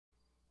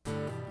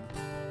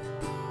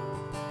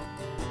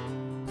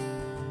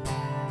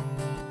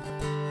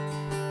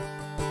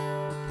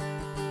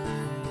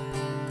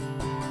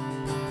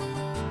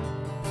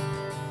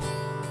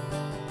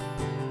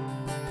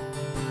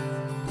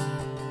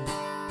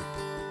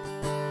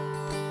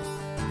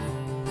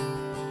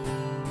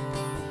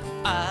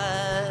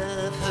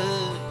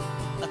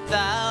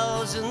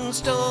1,000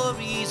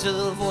 stories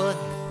of what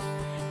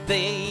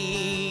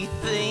they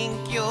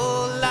think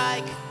you're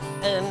like,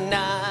 and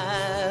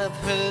I've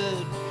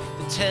heard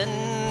the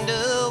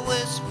tender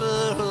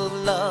whisper of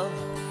love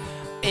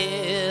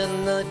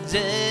in the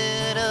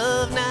dead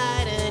of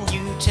night, and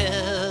you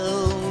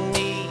tell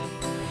me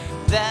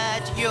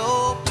that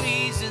you're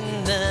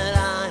pleasing, that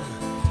I'm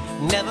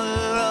never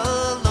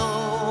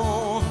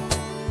alone.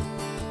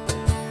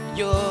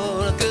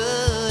 You're a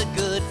good,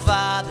 good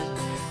father.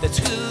 That's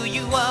who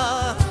you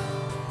are.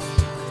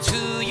 It's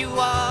who you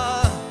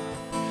are.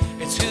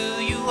 It's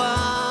who you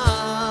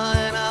are.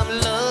 And I'm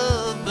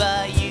loved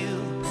by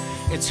you.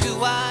 It's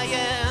who I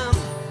am.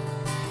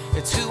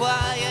 It's who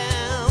I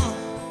am.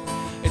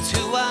 It's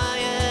who I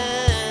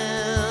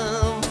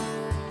am.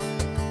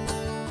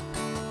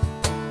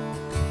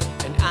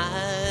 And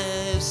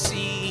I've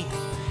seen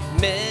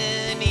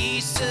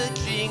many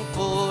searching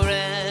for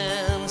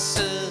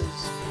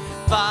answers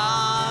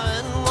far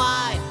and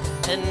wide,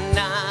 and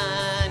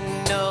I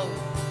know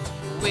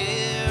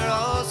we're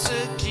all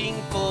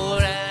searching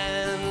for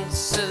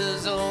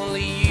answers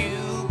only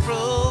you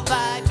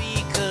provide,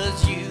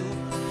 because you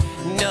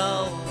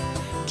know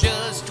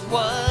just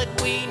what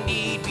we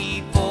need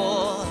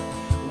before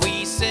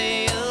we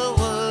say a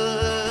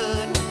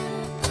word.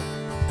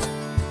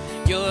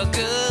 You're a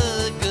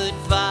good, good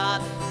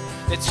father.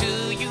 That's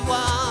who you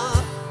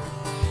are.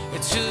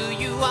 It's who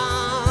you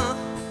are.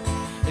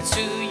 It's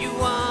who you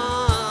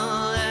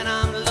are. And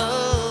I'm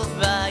loved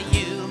by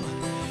you.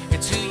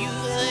 It's who you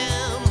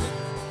am.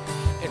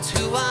 It's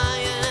who I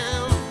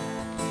am.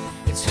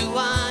 It's who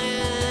I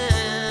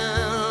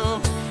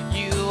am.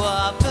 You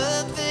are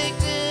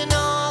perfect in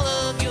all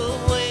of your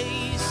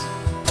ways.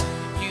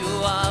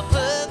 You are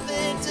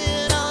perfect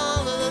in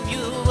all of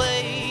your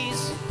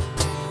ways.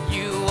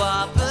 You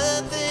are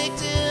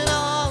perfect in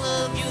all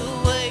of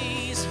your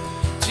ways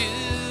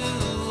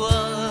to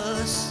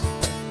us.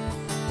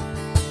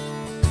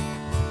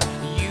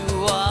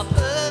 You are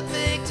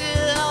perfect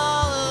in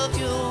all of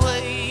your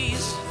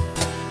ways.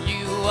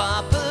 You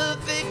are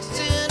perfect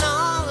in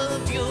all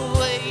of your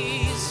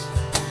ways.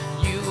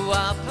 You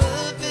are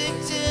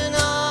perfect in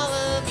all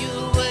of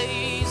your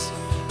ways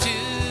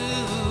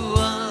to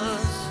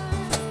us.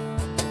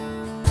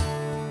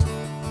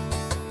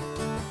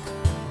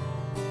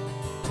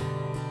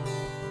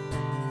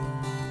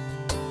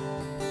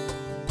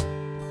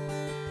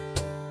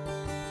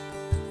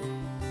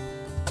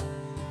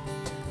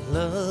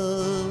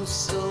 Love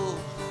so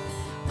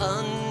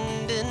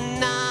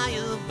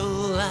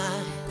undeniable,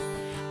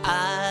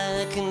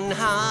 I can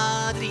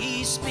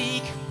hardly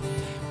speak.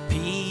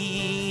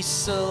 Peace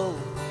so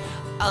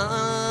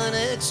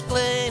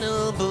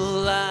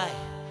unexplainable,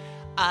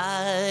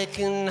 I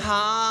can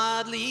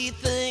hardly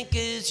think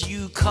as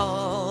you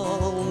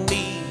call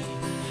me.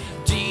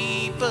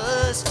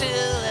 Deeper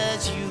still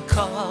as you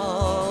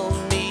call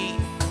me.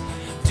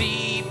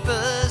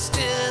 Deeper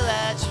still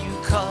as you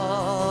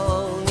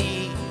call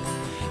me.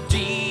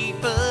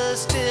 Deeper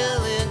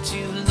still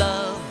into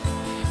love,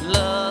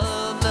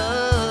 love,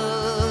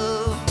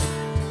 love.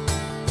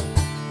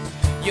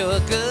 You're a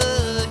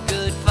good,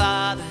 good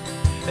father.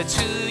 It's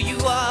who you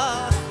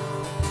are.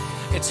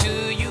 It's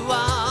who you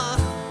are.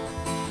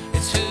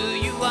 It's who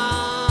you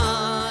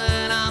are.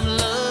 And I'm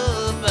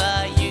loved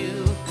by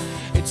you.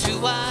 It's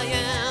who I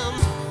am.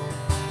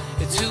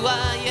 It's who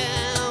I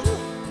am.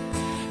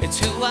 It's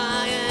who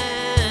I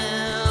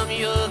am.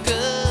 You're a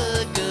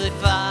good, good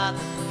father.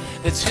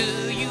 It's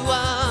who you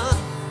are.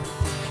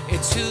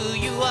 It's who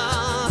you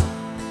are.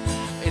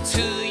 It's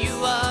who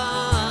you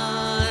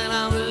are. And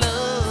I'm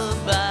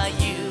loved by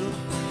you.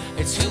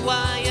 It's who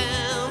I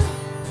am.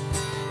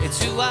 It's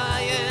who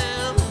I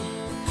am.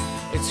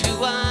 It's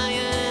who I am.